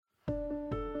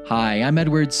Hi, I'm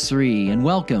Edward Sri, and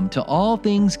welcome to All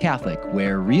Things Catholic,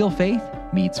 where real faith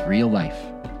meets real life.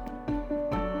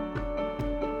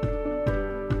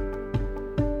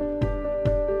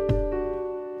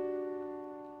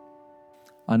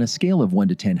 On a scale of 1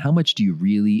 to 10, how much do you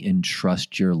really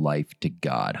entrust your life to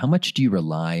God? How much do you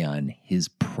rely on His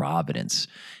providence,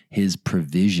 His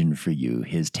provision for you,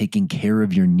 His taking care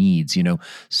of your needs? You know,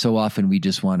 so often we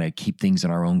just want to keep things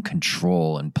in our own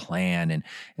control and plan, and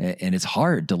it's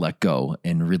hard to let go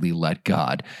and really let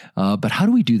God. But how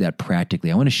do we do that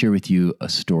practically? I want to share with you a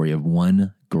story of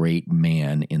one great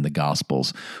man in the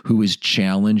Gospels who was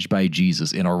challenged by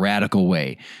Jesus in a radical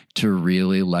way to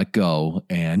really let go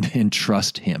and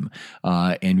trust him.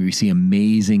 And we see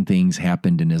amazing things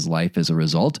happened in his life as a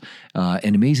result.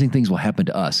 And amazing things will happen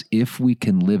to us if we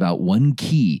can live out one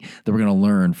key that we're going to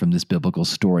learn from this biblical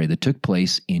story that took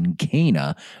place in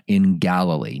Cana in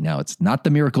Galilee. Now, it's not the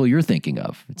miracle you're thinking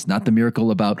of. It's not the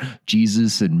miracle about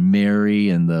Jesus and Mary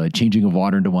and the changing of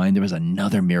water into wine. There was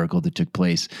another miracle that took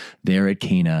place there at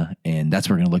Cana. And that's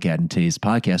what we're going to look at in today's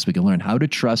podcast. We can learn how to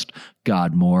trust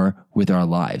God more with our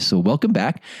lives. So welcome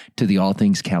back to the All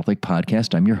Things Catholic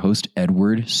podcast. I'm your host,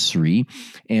 Edward Sri.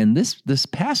 And this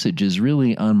passage is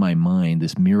really on my mind,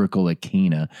 this miracle at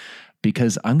Cana,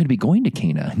 because I'm going to be going to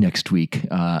Cana next week.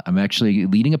 I'm actually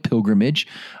leading a pilgrimage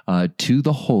to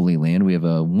the Holy Land. We have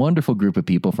a wonderful group of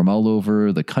people from all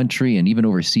over the country and even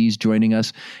overseas joining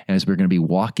us as we're going to be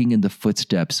walking in the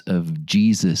footsteps of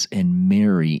Jesus and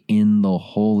Mary in the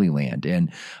Holy Land.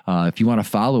 And if you want to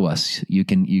follow us, you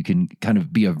can kind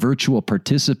of be a virtual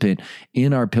participant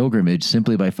in our pilgrimage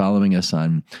simply by following us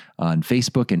on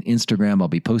Facebook and Instagram. I'll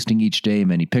be posting each day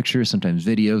many pictures, sometimes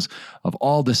videos of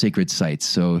all the sacred sites.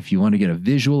 So if you want to get a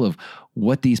visual of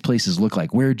what these places look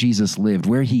like, where Jesus lived,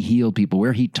 where he healed people,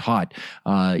 where he taught,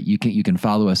 you can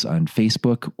follow us on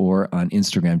Facebook or on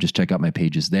Instagram. Just check out my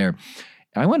pages there.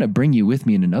 I want to bring you with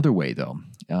me in another way, though.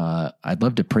 I'd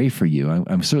love to pray for you.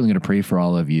 I'm certainly going to pray for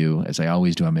all of you, as I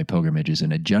always do on my pilgrimages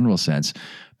in a general sense.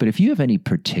 But if you have any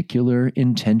particular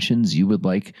intentions you would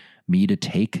like me to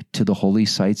take to the holy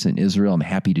sites in Israel, I'm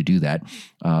happy to do that.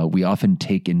 We often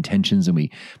take intentions and we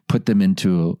put them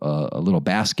into a little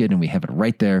basket, and we have it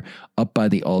right there up by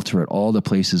the altar at all the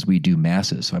places we do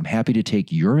masses. So I'm happy to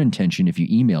take your intention if you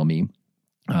email me.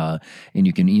 And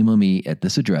you can email me at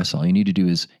this address. All you need to do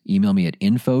is email me at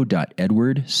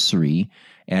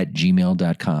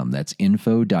info.edwardsri@gmail.com. That's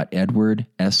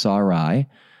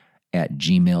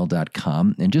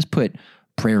info.edwardsri@gmail.com. And just put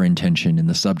prayer intention in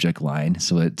the subject line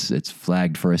so it's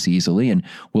flagged for us easily, and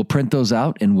we'll print those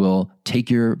out and we'll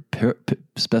take your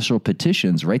special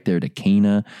petitions right there to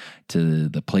Cana, to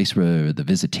the place where the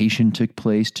visitation took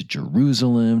place, to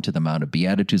Jerusalem, to the Mount of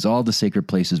Beatitudes, all the sacred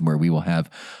places where we will have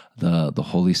the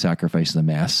holy sacrifice of the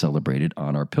Mass celebrated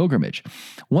on our pilgrimage.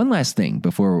 One last thing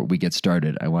before we get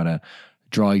started, I want to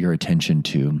draw your attention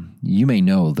to. You may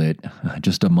know that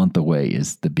just a month away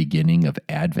is the beginning of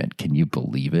Advent. Can you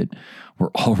believe it?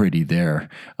 We're already there.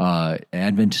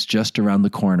 Advent is just around the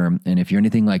corner. And if you're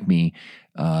anything like me,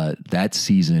 that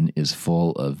season is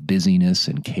full of busyness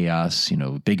and chaos. You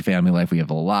know, big family life. We have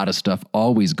a lot of stuff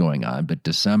always going on, but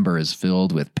December is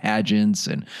filled with pageants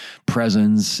and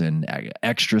presents and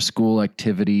extra school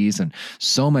activities and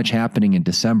so much happening in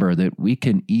December that we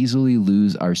can easily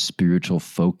lose our spiritual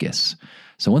focus.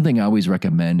 So one thing I always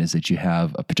recommend is that you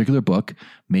have a particular book,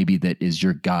 maybe that is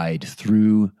your guide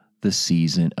through the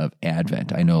season of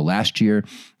Advent. I know last year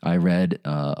I read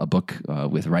a book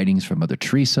with writings from Mother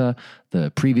Teresa.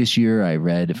 The previous year I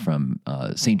read from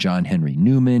St. John Henry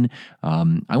Newman.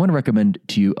 I want to recommend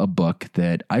to you a book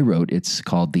that I wrote. It's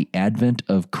called The Advent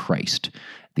of Christ.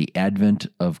 The Advent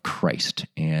of Christ.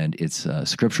 And it's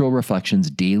scriptural reflections,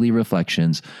 daily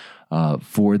reflections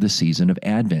for the season of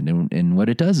Advent. And what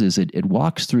it does is it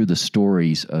walks through the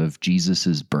stories of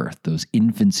Jesus's birth, those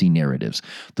infancy narratives,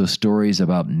 those stories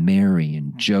about Mary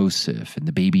and Joseph and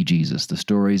the baby Jesus, the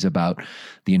stories about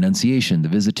the Annunciation, the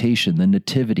Visitation, the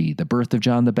Nativity, the birth of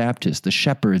John the Baptist, the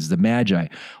shepherds, the Magi,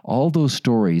 all those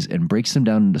stories, and breaks them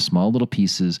down into small little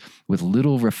pieces with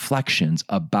little reflections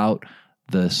about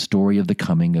the story of the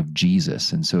coming of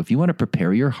Jesus. And so if you want to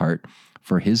prepare your heart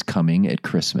for his coming at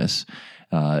Christmas,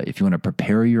 if you want to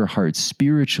prepare your heart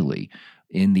spiritually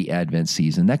in the Advent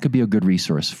season, that could be a good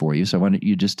resource for you. So I wanted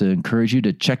you just to encourage you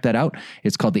to check that out.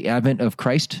 It's called The Advent of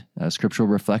Christ, Scriptural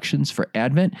Reflections for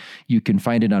Advent. You can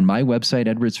find it on my website,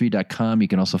 edwardsri.com. You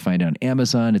can also find it on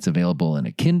Amazon. It's available in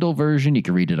a Kindle version. You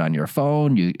can read it on your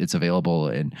phone. It's available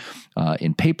in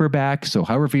paperback. So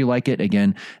however you like it,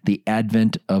 again, The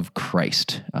Advent of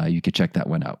Christ. You could check that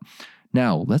one out.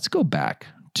 Now, let's go back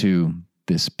to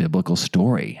this biblical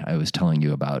story I was telling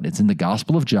you about. It's in the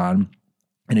Gospel of John,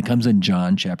 and it comes in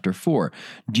John chapter 4.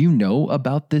 Do you know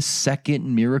about this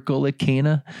second miracle at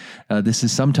Cana? This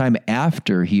is sometime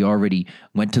after he already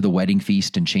went to the wedding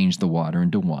feast and changed the water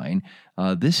into wine.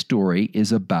 This story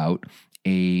is about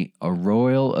a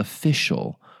royal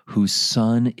official whose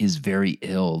son is very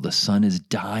ill. The son is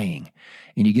dying.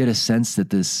 And you get a sense that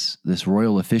this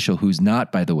royal official, who's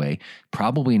not, by the way,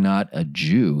 probably not a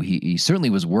Jew, he certainly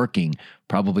was working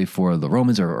probably for the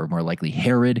Romans or more likely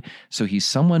Herod. So he's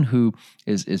someone who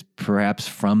is perhaps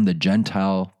from the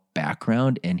Gentile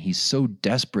background, and he's so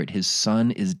desperate. His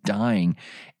son is dying.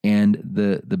 And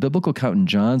the biblical account in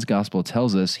John's gospel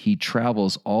tells us he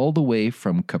travels all the way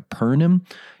from Capernaum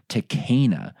to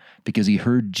Cana because he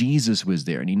heard Jesus was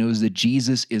there, and he knows that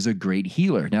Jesus is a great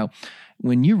healer. Now,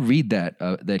 when you read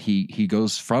that he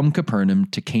goes from Capernaum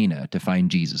to Cana to find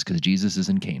Jesus because Jesus is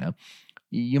in Cana,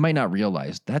 you might not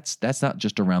realize that's not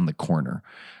just around the corner.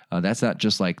 That's not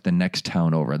just like the next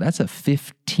town over. That's a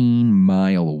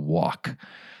 15-mile walk.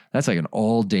 That's like an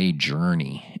all-day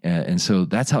journey. And so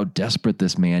that's how desperate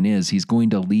this man is. He's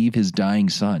going to leave his dying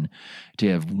son to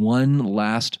have one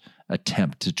last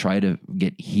attempt to try to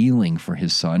get healing for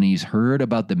his son. He's heard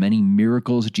about the many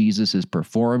miracles Jesus has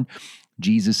performed.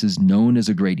 Jesus is known as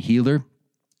a great healer,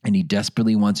 and he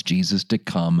desperately wants Jesus to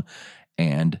come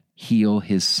and heal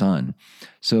his son.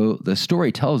 So the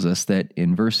story tells us that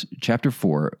in chapter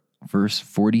 4, verse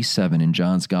 47 in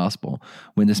John's gospel,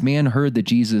 when this man heard that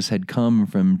Jesus had come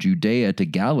from Judea to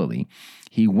Galilee,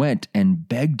 he went and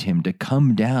begged him to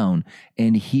come down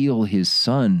and heal his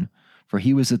son, for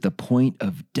he was at the point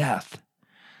of death.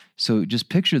 So just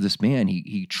picture this man.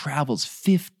 He travels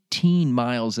 15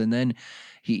 miles, and then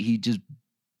he just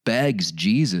begs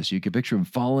Jesus. You can picture him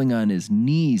falling on his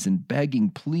knees and begging,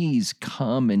 please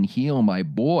come and heal my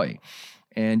boy.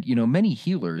 And, many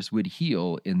healers would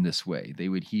heal in this way. They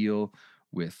would heal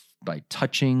by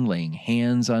touching, laying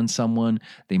hands on someone.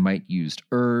 They might use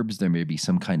herbs. There may be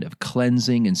some kind of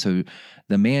cleansing. And so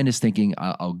the man is thinking,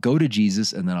 I'll go to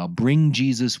Jesus, and then I'll bring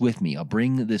Jesus with me. I'll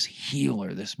bring this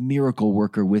healer, this miracle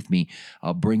worker with me.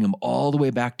 I'll bring him all the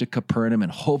way back to Capernaum,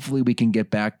 and hopefully we can get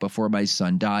back before my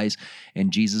son dies,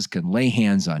 and Jesus can lay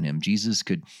hands on him. Jesus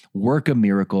could work a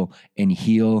miracle and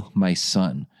heal my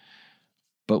son.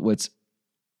 But what's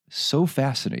so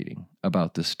fascinating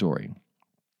about this story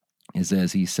is,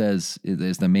 as he says,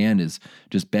 as the man is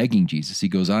just begging Jesus, he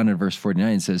goes on in verse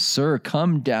 49 and says, "Sir,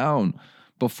 come down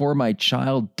before my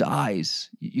child dies."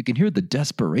 You can hear the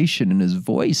desperation in his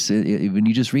voice when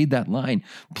you just read that line.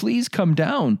 Please come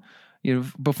down,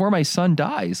 before my son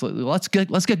dies. Let's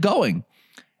get going.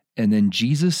 And then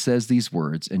Jesus says these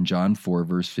words in John 4,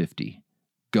 verse 50,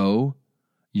 "Go,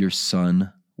 your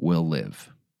son will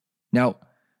live." Now,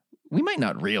 we might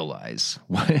not realize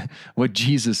what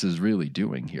Jesus is really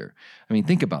doing here. I mean,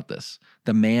 think about this.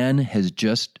 The man has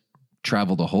just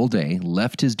traveled a whole day,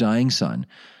 left his dying son,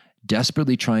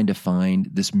 desperately trying to find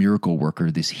this miracle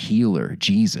worker, this healer,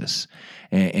 Jesus.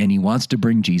 And he wants to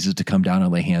bring Jesus to come down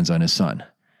and lay hands on his son.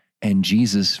 And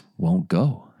Jesus won't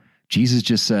go. Jesus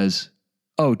just says,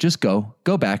 "Oh, just go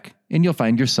back, and you'll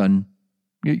find your son.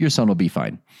 Your son will be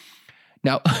fine."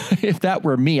 Now, if that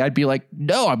were me, I'd be like,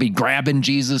 no, I'd be grabbing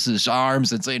Jesus's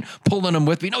arms and saying, pulling him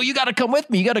with me. No, you got to come with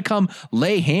me. You got to come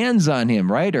lay hands on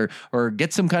him, right? Or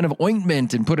get some kind of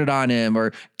ointment and put it on him,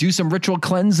 or do some ritual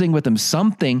cleansing with him.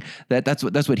 Something that's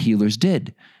what healers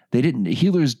did.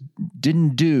 Healers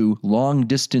didn't do long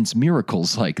distance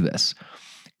miracles like this.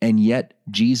 And yet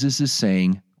Jesus is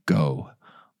saying, go,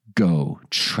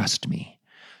 trust me.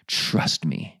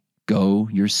 Go,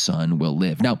 your son will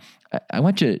live. Now, I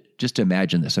want you just to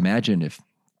imagine this. Imagine if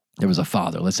there was a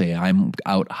father. Let's say I'm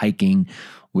out hiking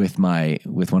with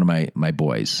one of my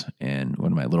boys and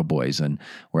one of my little boys, and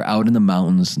we're out in the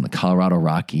mountains in the Colorado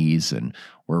Rockies, and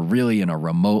we're really in a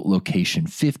remote location,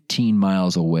 15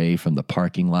 miles away from the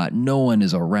parking lot. No one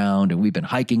is around, and we've been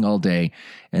hiking all day.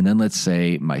 And then let's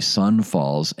say my son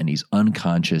falls and he's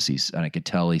unconscious. And I could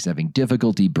tell he's having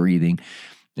difficulty breathing.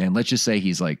 And let's just say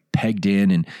he's like pegged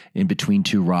in between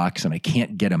two rocks, and I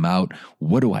can't get him out.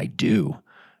 What do I do?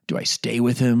 Do I stay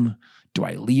with him? Do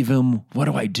I leave him? What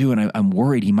do I do? And I'm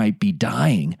worried he might be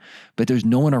dying, but there's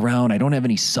no one around. I don't have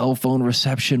any cell phone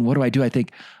reception. What do I do? I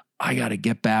think I got to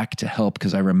get back to help,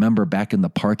 because I remember back in the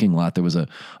parking lot, there was a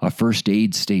first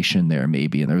aid station there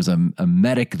maybe, and there was a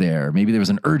medic there. Maybe there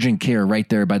was an urgent care right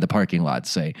there by the parking lot,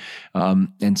 say.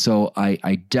 And so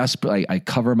I desperately, I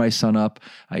cover my son up.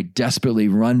 I desperately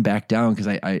run back down because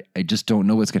I just don't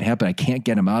know what's going to happen. I can't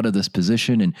get him out of this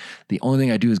position. And the only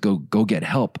thing I do is go get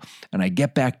help. And I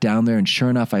get back down there, and sure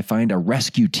enough, I find a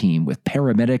rescue team with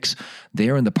paramedics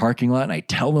there in the parking lot. And I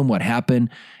tell them what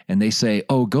happened, and they say,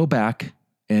 "Oh, go back.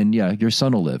 And yeah, your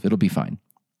son will live. It'll be fine."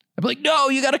 I'm like, "No,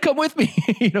 you got to come with me."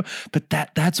 But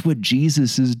that's what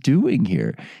Jesus is doing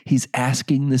here. He's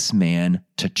asking this man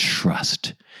to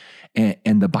trust.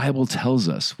 And the Bible tells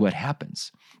us what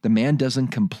happens. The man doesn't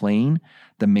complain.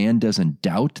 The man doesn't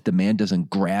doubt. The man doesn't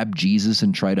grab Jesus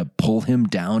and try to pull him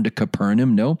down to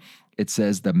Capernaum. No, it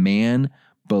says the man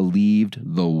believed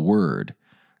the word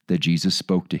that Jesus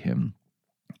spoke to him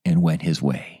and went his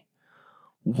way.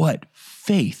 What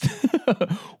faith.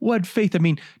 What faith. I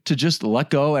mean, to just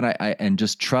let go and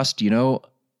just trust, the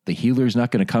healer's not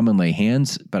going to come and lay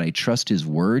hands, but I trust his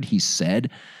word. He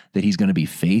said that he's going to be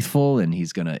faithful and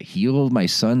he's going to heal my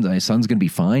son. My son's going to be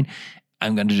fine.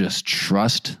 I'm going to just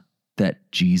trust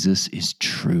that Jesus is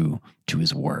true to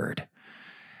his word.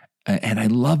 And I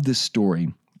love this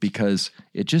story because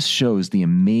it just shows the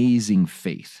amazing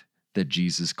faith that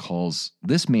Jesus calls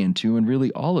this man to, and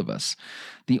really all of us.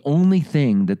 The only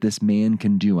thing that this man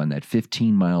can do on that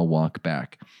 15-mile walk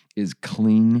back is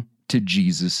cling to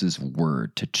Jesus's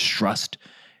word, to trust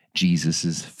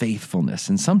Jesus's faithfulness.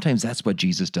 And sometimes that's what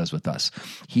Jesus does with us.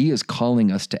 He is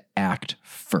calling us to act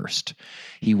first.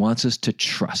 He wants us to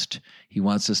trust. He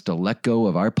wants us to let go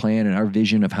of our plan and our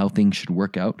vision of how things should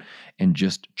work out and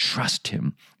just trust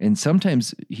him. And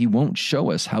sometimes he won't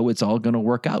show us how it's all going to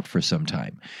work out for some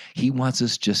time. He wants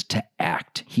us just to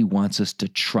act. He wants us to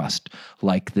trust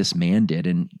like this man did.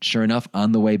 And sure enough,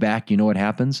 on the way back, you know what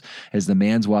happens? As the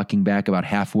man's walking back about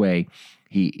halfway,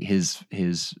 his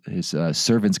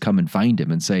servants come and find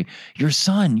him and say, your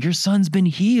son's been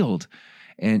healed.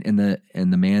 And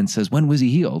the man says, "When was he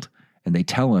healed?" And they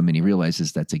tell him, and he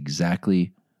realizes that's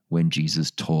exactly when Jesus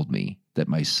told me that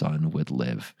my son would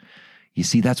live. You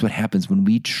see, that's what happens when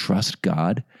we trust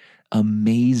God.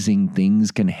 Amazing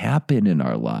things can happen in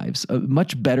our lives,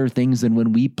 much better things than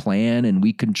when we plan and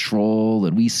we control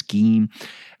and we scheme.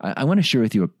 I want to share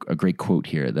with you a great quote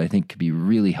here that I think could be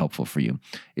really helpful for you.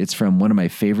 It's from one of my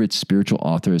favorite spiritual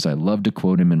authors. I love to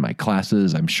quote him in my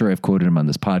classes. I'm sure I've quoted him on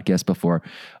this podcast before.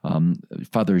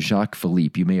 Father Jacques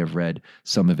Philippe. You may have read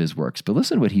some of his works, but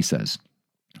listen to what he says.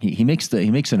 He makes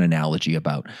an analogy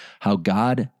about how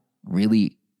God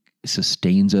really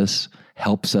sustains us,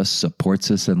 helps us, supports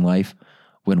us in life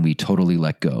when we totally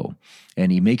let go.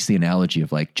 And he makes the analogy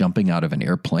of like jumping out of an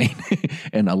airplane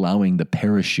and allowing the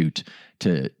parachute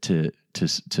to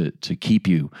keep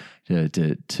you,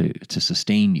 to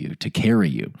sustain you, to carry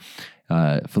you.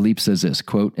 Philippe says this,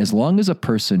 quote, "As long as a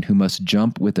person who must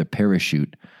jump with a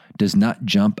parachute does not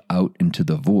jump out into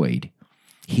the void,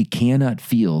 he cannot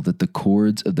feel that the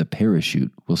cords of the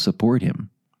parachute will support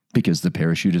him because the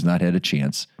parachute has not had a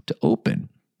chance to open.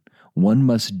 One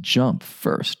must jump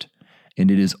first,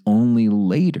 and it is only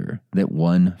later that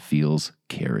one feels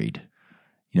carried."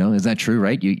 Is that true,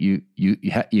 right? You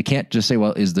can't just say,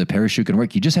 "Well, is the parachute going to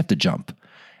work?" You just have to jump.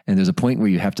 And there's a point where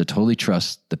you have to totally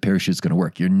trust the parachute's going to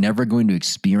work. You're never going to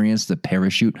experience the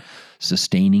parachute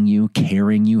sustaining you,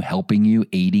 carrying you, helping you,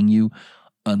 aiding you,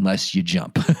 unless you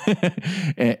jump.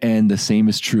 And the same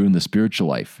is true in the spiritual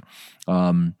life.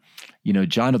 John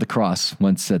of the Cross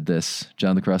once said this.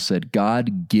 John of the Cross said,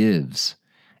 "God gives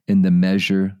in the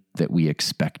measure that we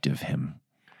expect of him."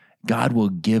 God will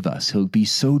give us. He'll be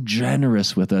so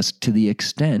generous with us to the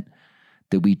extent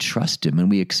that we trust him and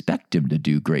we expect him to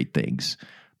do great things.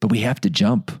 But we have to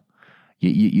jump.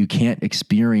 You can't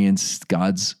experience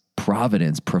God's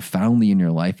providence profoundly in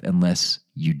your life unless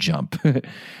you jump.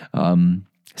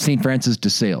 St. Francis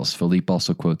de Sales, Philippe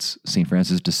also quotes St.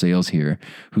 Francis de Sales here,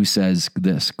 who says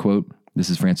this, quote, this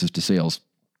is Francis de Sales,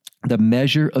 "The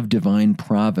measure of divine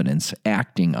providence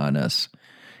acting on us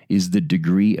is the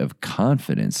degree of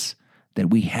confidence that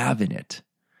we have in it."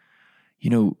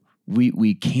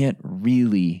 We can't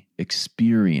really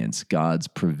experience God's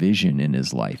provision in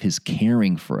his life, his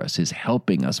caring for us, his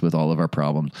helping us with all of our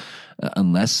problems,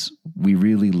 unless we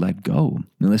really let go,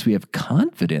 unless we have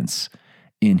confidence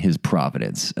in his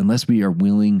providence, unless we are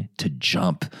willing to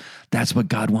jump. That's what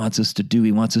God wants us to do.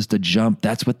 He wants us to jump.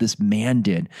 That's what this man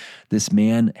did. This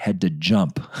man had to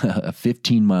jump a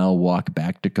 15-mile walk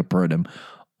back to Capernaum,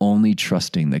 only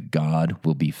trusting that God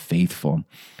will be faithful.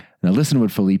 Now listen to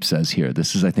what Philippe says here.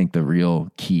 This is, I think, the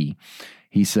real key.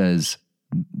 He says,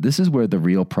 this is where the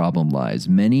real problem lies.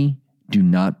 Many do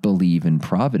not believe in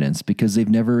providence because they've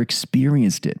never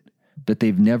experienced it. But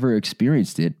they've never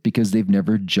experienced it because they've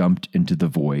never jumped into the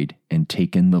void and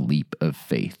taken the leap of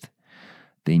faith.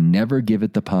 They never give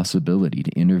it the possibility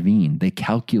to intervene. They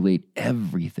calculate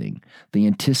everything. They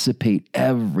anticipate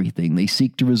everything. They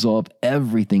seek to resolve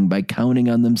everything by counting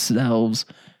on themselves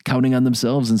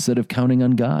instead of counting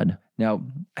on God. Now,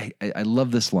 I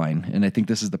love this line, and I think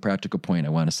this is the practical point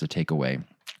I want us to take away,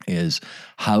 is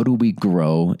how do we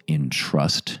grow in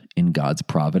trust in God's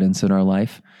providence in our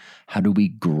life? How do we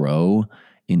grow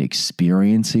in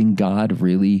experiencing God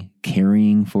really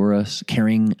caring for us,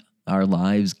 carrying our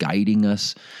lives, guiding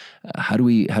us? How do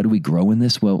we grow in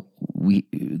this? Well,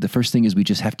 the first thing is we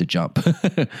just have to jump.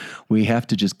 We have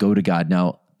to just go to God.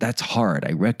 Now, that's hard.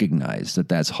 I recognize that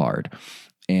that's hard.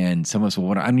 And some of us will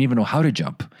wonder, I don't even know how to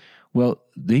jump. Well,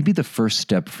 maybe the first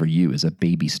step for you is a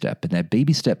baby step. And that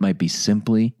baby step might be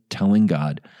simply telling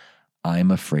God,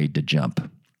 I'm afraid to jump.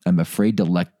 I'm afraid to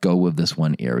let go of this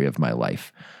one area of my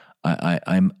life.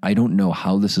 I don't know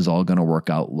how this is all going to work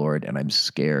out, Lord, and I'm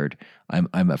scared.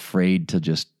 I'm afraid to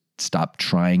just stop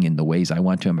trying in the ways I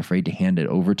want to. I'm afraid to hand it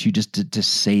over to you. Just to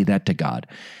say that to God.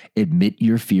 Admit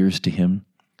your fears to Him.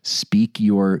 Speak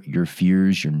your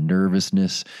fears, your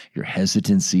nervousness, your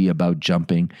hesitancy about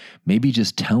jumping. Maybe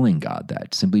just telling God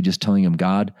that. Simply just telling Him,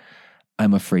 God,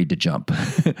 I'm afraid to jump.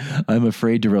 I'm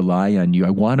afraid to rely on you.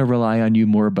 I want to rely on you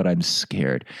more, but I'm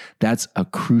scared. That's a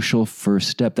crucial first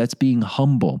step. That's being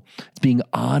humble. It's being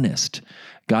honest.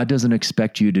 God doesn't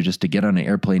expect you to get on an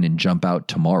airplane and jump out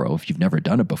tomorrow if you've never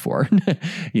done it before.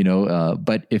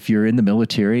 But if you're in the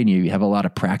military and you have a lot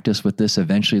of practice with this,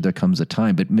 eventually there comes a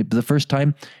time. But the first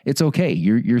time, it's okay.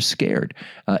 You're scared.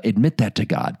 Admit that to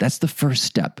God. That's the first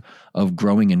step of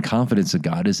growing in confidence in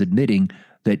God, is admitting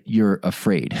that you're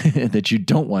afraid, that you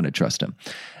don't want to trust Him.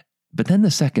 But then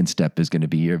the second step is going to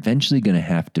be, you're eventually going to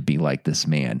have to be like this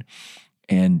man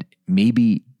and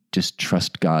maybe just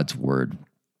trust God's word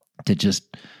to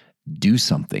just do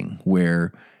something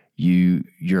where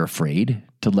you're afraid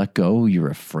to let go. You're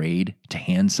afraid to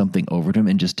hand something over to Him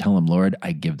and just tell Him, Lord,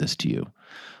 I give this to you.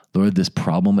 Lord, this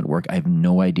problem at work, I have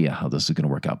no idea how this is going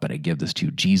to work out, but I give this to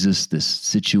you. Jesus, this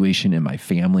situation in my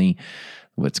family,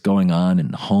 what's going on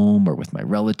in the home or with my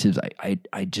relatives,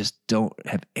 I just don't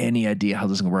have any idea how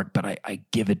this is going to work, but I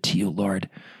give it to you, Lord.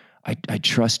 I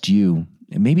trust you.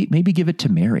 And maybe give it to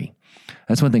Mary.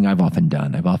 That's one thing I've often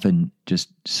done. I've often just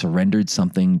surrendered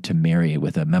something to Mary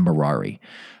with a memorare.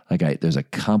 There's a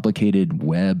complicated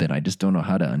web and I just don't know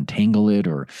how to untangle it,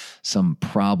 or some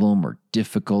problem or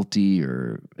difficulty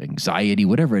or anxiety,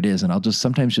 whatever it is. And I'll just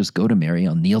sometimes just go to Mary.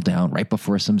 I'll kneel down right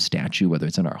before some statue, whether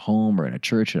it's in our home or in a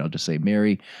church. And I'll just say,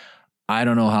 Mary, I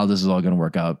don't know how this is all going to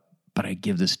work out, but I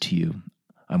give this to you.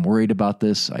 I'm worried about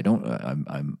this.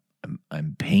 I'm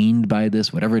pained by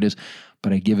this, whatever it is,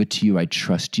 but I give it to you. I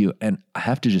trust you. And I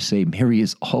have to just say, Mary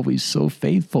is always so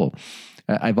faithful.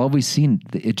 I've always seen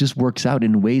it just works out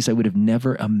in ways I would have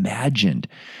never imagined.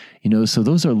 So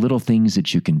those are little things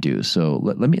that you can do. So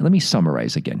let me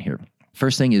summarize again here.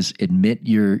 First thing is admit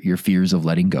your fears of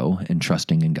letting go and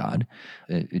trusting in God.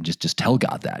 Just tell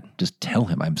God that. Just tell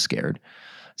Him I'm scared.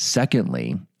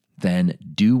 Secondly, then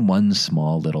do one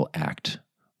small little act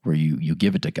where you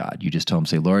give it to God. You just tell Him,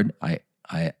 say, Lord,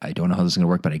 I don't know how this is going to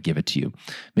work, but I give it to you.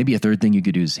 Maybe a third thing you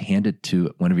could do is hand it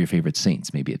to one of your favorite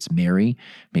saints. Maybe it's Mary,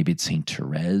 maybe it's Saint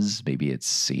Therese, maybe it's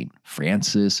Saint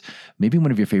Francis, maybe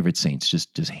one of your favorite saints.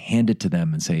 Just hand it to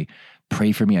them and say,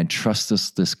 pray for me. I trust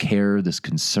this care, this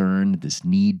concern, this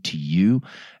need to you,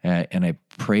 and I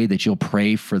pray that you'll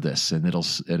pray for this, and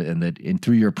that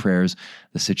through your prayers,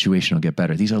 the situation will get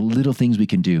better. These are little things we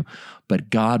can do, but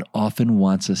God often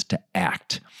wants us to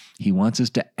act. He wants us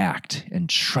to act and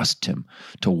trust Him,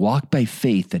 to walk by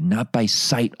faith and not by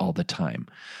sight all the time,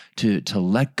 to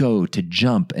let go, to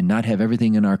jump and not have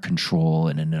everything in our control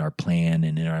and in our plan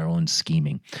and in our own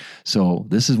scheming. So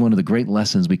this is one of the great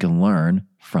lessons we can learn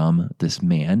from this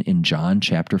man in John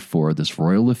chapter 4, this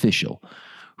royal official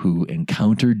who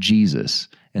encountered Jesus,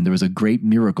 and there was a great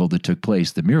miracle that took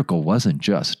place. The miracle wasn't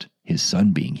just his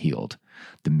son being healed.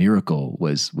 The miracle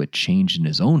was what changed in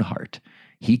his own heart.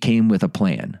 He came with a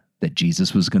plan that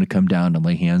Jesus was going to come down and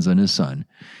lay hands on his son.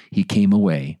 He came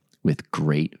away with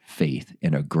great faith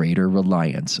and a greater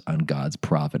reliance on God's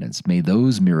providence. May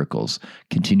those miracles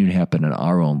continue to happen in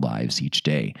our own lives each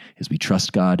day as we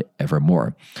trust God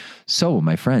evermore. So,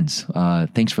 my friends,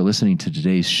 thanks for listening to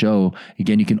today's show.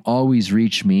 Again, you can always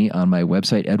reach me on my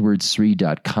website,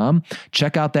 edwards3.com.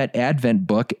 Check out that Advent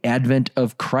book, Advent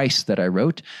of Christ, that I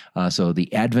wrote. So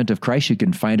the Advent of Christ, you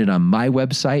can find it on my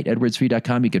website,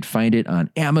 edwards3.com. You can find it on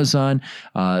Amazon.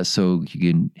 So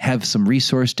you can have some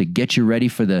resource to get you ready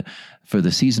for the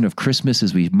season of Christmas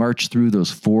as we march through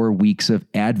those 4 weeks of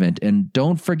Advent. And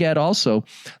don't forget also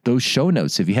those show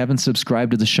notes. If you haven't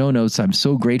subscribed to the show notes, I'm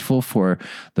so grateful for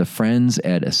the friends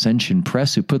at Ascension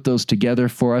Press who put those together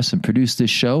for us and produced this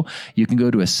show. You can go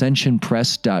to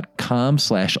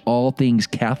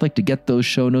ascensionpress.com/allthingscatholic to get those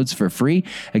show notes for free.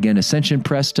 Again,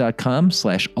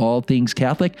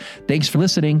 ascensionpress.com/allthingscatholic. Thanks for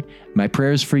listening. My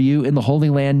prayers for you in the Holy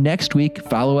Land next week.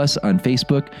 Follow us on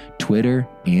Facebook, Twitter,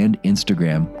 and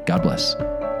Instagram. God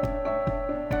bless.